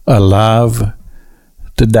a love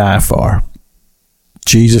to die for.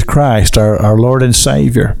 Jesus Christ, our Lord and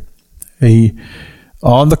Savior, He,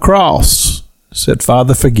 on the cross, said,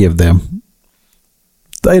 Father, forgive them.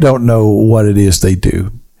 They don't know what it is they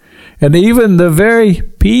do. And even the very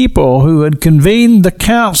people who had convened the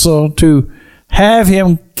council to have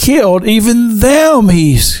him killed, even them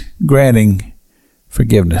he's granting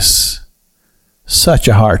forgiveness. Such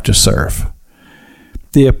a heart to serve.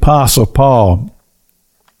 The Apostle Paul,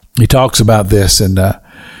 he talks about this in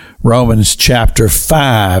Romans chapter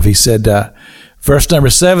 5. He said, verse number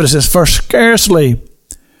 7, it says, For scarcely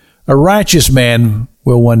a righteous man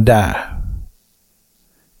will one die.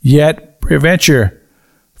 Yet, peradventure,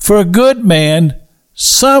 for a good man,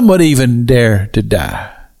 some would even dare to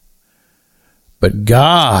die. But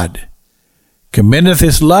God commendeth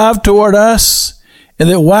his love toward us, and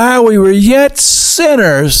that while we were yet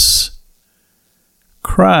sinners,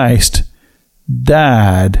 Christ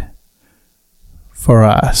died for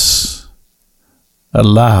us. A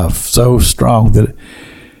love so strong that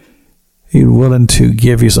He's willing to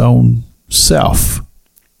give His own self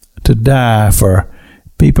to die for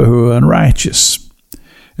people who are unrighteous.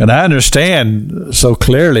 And I understand so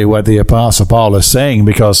clearly what the Apostle Paul is saying,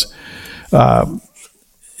 because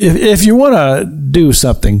if you want to do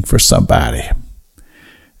something for somebody,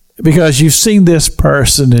 because you've seen this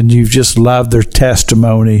person and you've just loved their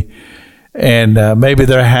testimony, and maybe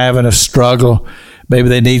they're having a struggle, maybe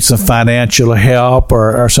they need some financial help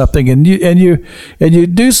or something, and you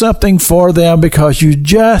do something for them because you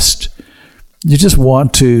just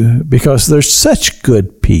want to, because they're such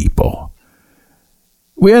good people.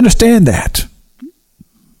 We understand that.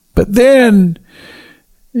 But then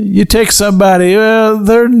you take somebody, well,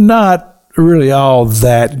 they're not really all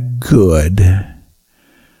that good.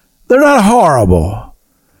 They're not horrible,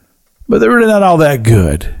 but they're really not all that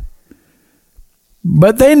good.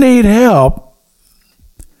 But they need help,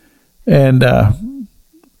 and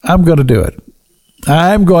I'm going to do it.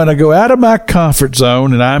 I'm going to go out of my comfort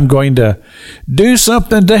zone, and I'm going to do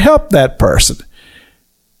something to help that person.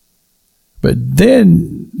 But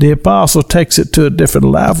then the apostle takes it to a different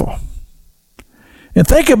level. And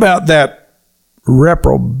think about that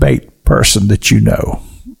reprobate person that you know.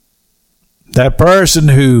 That person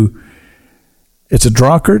who is a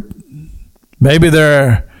drunkard. Maybe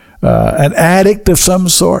they're an addict of some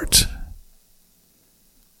sort.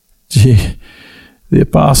 The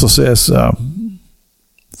apostle says,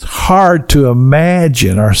 it's hard to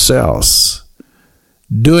imagine ourselves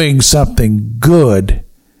doing something good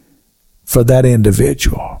for that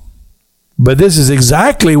individual. But this is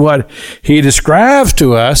exactly what he describes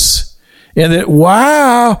to us, in that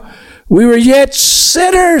while we were yet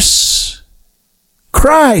sinners,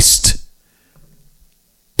 Christ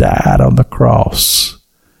died on the cross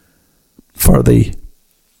for the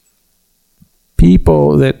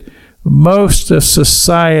people that most of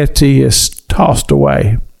society is tossed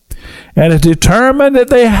away and is determined that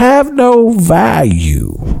they have no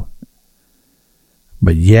value.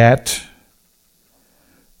 But yet,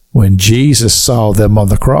 when Jesus saw them on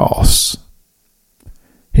the cross,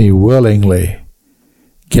 He willingly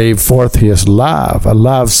gave forth His love, a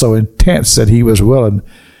love so intense that He was willing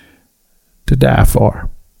to die for.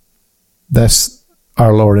 That's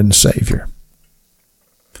our Lord and Savior.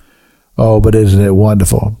 Oh, but isn't it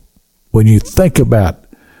wonderful when you think about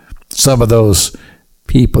some of those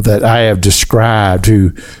people that I have described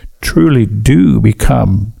who truly do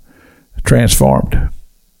become transformed,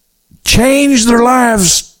 change their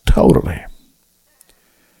lives totally.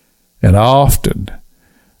 And often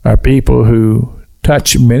are people who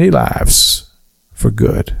touch many lives for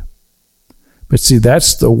good. But see,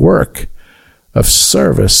 that's the work of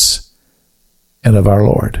service and of our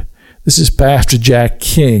Lord. This is Pastor Jack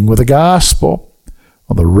King with the gospel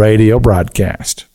on the radio broadcast.